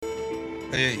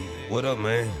Hey, what up,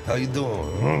 man? How you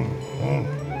doing?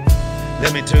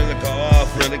 Let me turn the car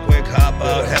off really quick, hop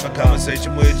out, have a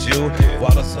conversation with you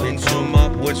while the sun come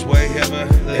up, which way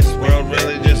ever this world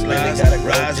really just lies.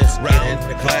 Rise, round,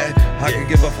 flat, I can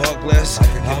give a fuck less.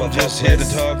 I'm just here to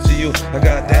talk to you. I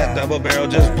got that double barrel,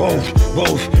 just both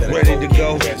ready to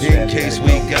go in case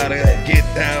we gotta get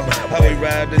down. How we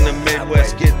ride in the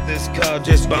Midwest, get this car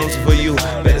just bouncing for you.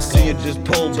 Better see you just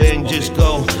pull, bang, just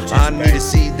go. I need to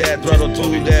see that throttle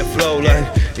to that flow,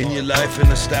 like in your life and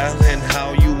the style and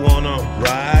how you wanna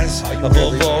rise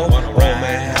above all. Oh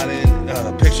man, I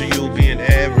didn't picture you being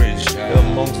average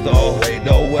amongst all.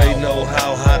 No way, no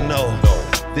how, I know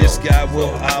this guy will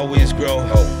always grow.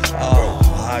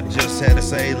 I just had to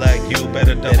say, like, you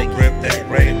better double grip that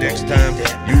brain next time.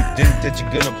 You think that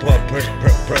you're gonna put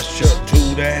pressure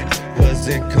to that, cause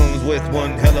it comes with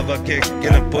one hell of a kick.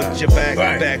 Gonna put your back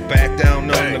down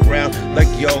on the ground like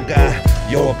your guy.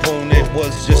 Your opponent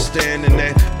was just standing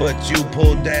there, but you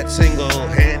pulled that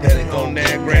single-handed on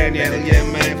that grand. Yeah,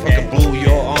 man, fucking blew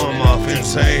your arm off,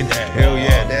 insane. Hell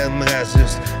yeah, them guys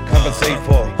just compensate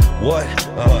for what?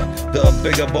 The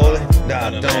bigger bullet?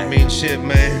 Nah, don't mean shit,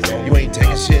 man. You ain't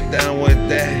taking shit down with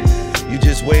that. You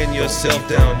just weighing yourself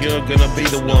down. You're gonna be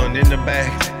the one in the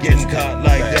back, getting caught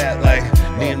like that, like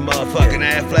me and motherfucking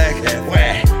Affleck.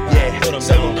 Yeah,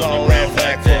 someone call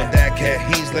Affleck for that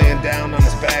cat. He's laying down on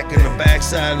his back in the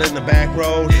backside in the back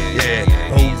road. Yeah,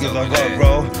 who gives a fuck,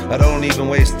 bro? I don't even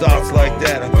waste thoughts like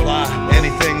that. Apply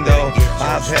anything though.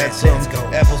 I've had some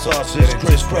applesauce just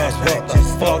crisscross. What the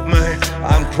fuck, man?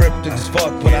 I'm cryptic as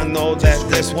fuck, but I know that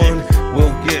this one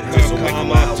will get her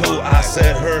come out too. I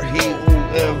said her, he,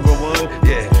 everyone.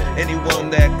 Yeah, anyone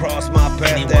that crossed my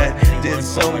path that did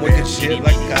some wicked shit.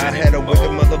 Like I had a wicked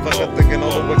motherfucker thinking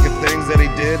all the wicked things that he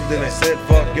did. Then I said,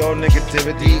 fuck your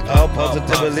negativity, all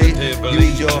positively.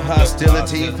 Use your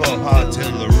hostility for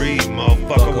artillery,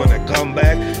 motherfucker. When I come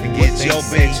back and get your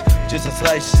bitch, just a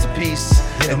slice, just a piece,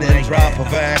 and then drop her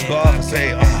back off and say,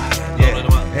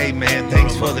 yeah, hey man,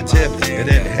 thanks for the tip, and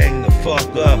then hang the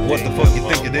fuck up. What the fuck you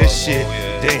think of this shit?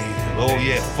 Damn, oh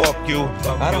yeah, fuck you.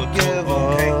 I don't give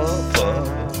a fuck.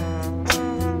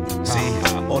 See,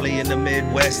 only in the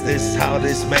Midwest, this is how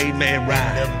this made man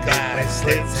ride.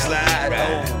 Slip, slide,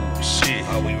 oh shit.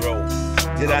 How we roll?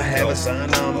 Did I have a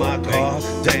sign on my car?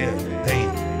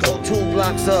 Damn, go 2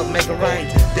 blocks up, make a right.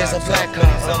 There's a black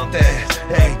car up there.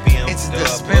 Hey, it's a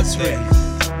dispensary.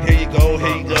 Here you go,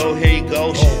 here you go, here you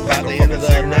go. By the end of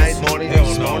the night, morning,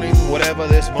 this morning, whatever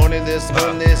this morning, this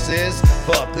one this is.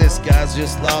 Fuck, this guy's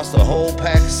just lost a whole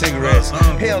pack of cigarettes.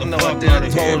 Hell no, I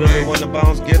didn't. Told everyone to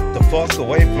bounce, get the fuck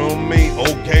away from me,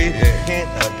 okay? Can't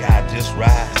a guy just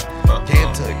ride?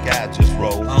 Can't a guy just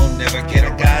roll?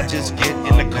 Can a guy just get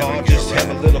in the car, just have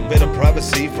a little bit of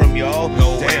privacy from y'all?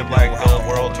 Damn, like the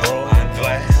world's rolling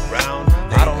flat round.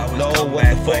 I don't know what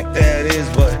the fuck that is,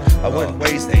 but I wouldn't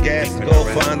waste the gas to go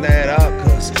find that out,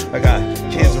 cause I got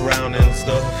kids around and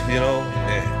stuff, you know.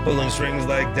 Pulling strings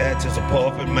like that, just a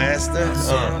puppet master.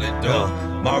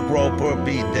 Mark Roper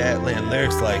beat that, laying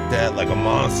lyrics like that, like a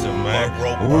monster, man.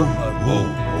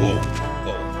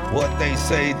 What they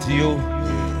say to you,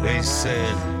 they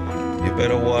said, you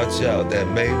better watch out, that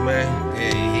Mandman.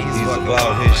 He's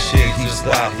about his shit, he's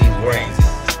sly, he's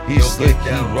crazy. He's slick, he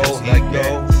rolls like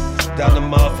yo. Down the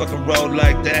motherfucking road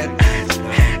like that.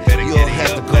 You'll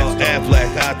have to call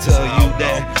Affleck, I tell you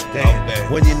that.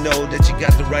 When you know that you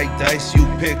got the right dice, you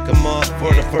pick them up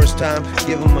for the first time.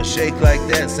 Give them a shake like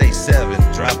that, say 7.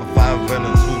 Drop a 5 and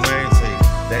a 2, man. Say,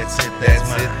 that's it, that's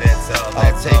mine.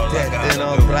 I'll take that, then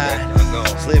I'll fly.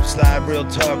 Slip, slide, real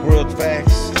talk, real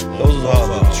facts. Those are all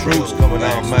the truths coming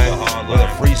out, man. With a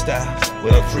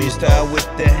freestyle with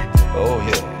that. Oh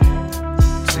yeah.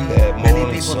 That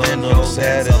morning sun on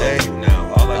Saturday,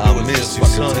 I miss you,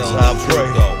 sons, I pray.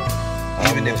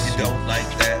 Even if you don't like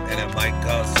that, and it might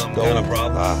cause some kind of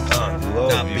problem,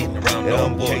 not beating around no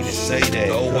bush. Okay to say that,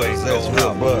 cause that's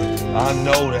real, but I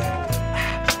know that.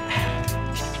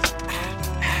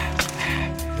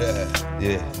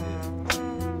 Yeah.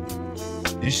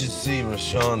 You should see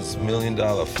Rashawn's $1 million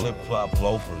flip-flop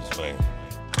loafers, man.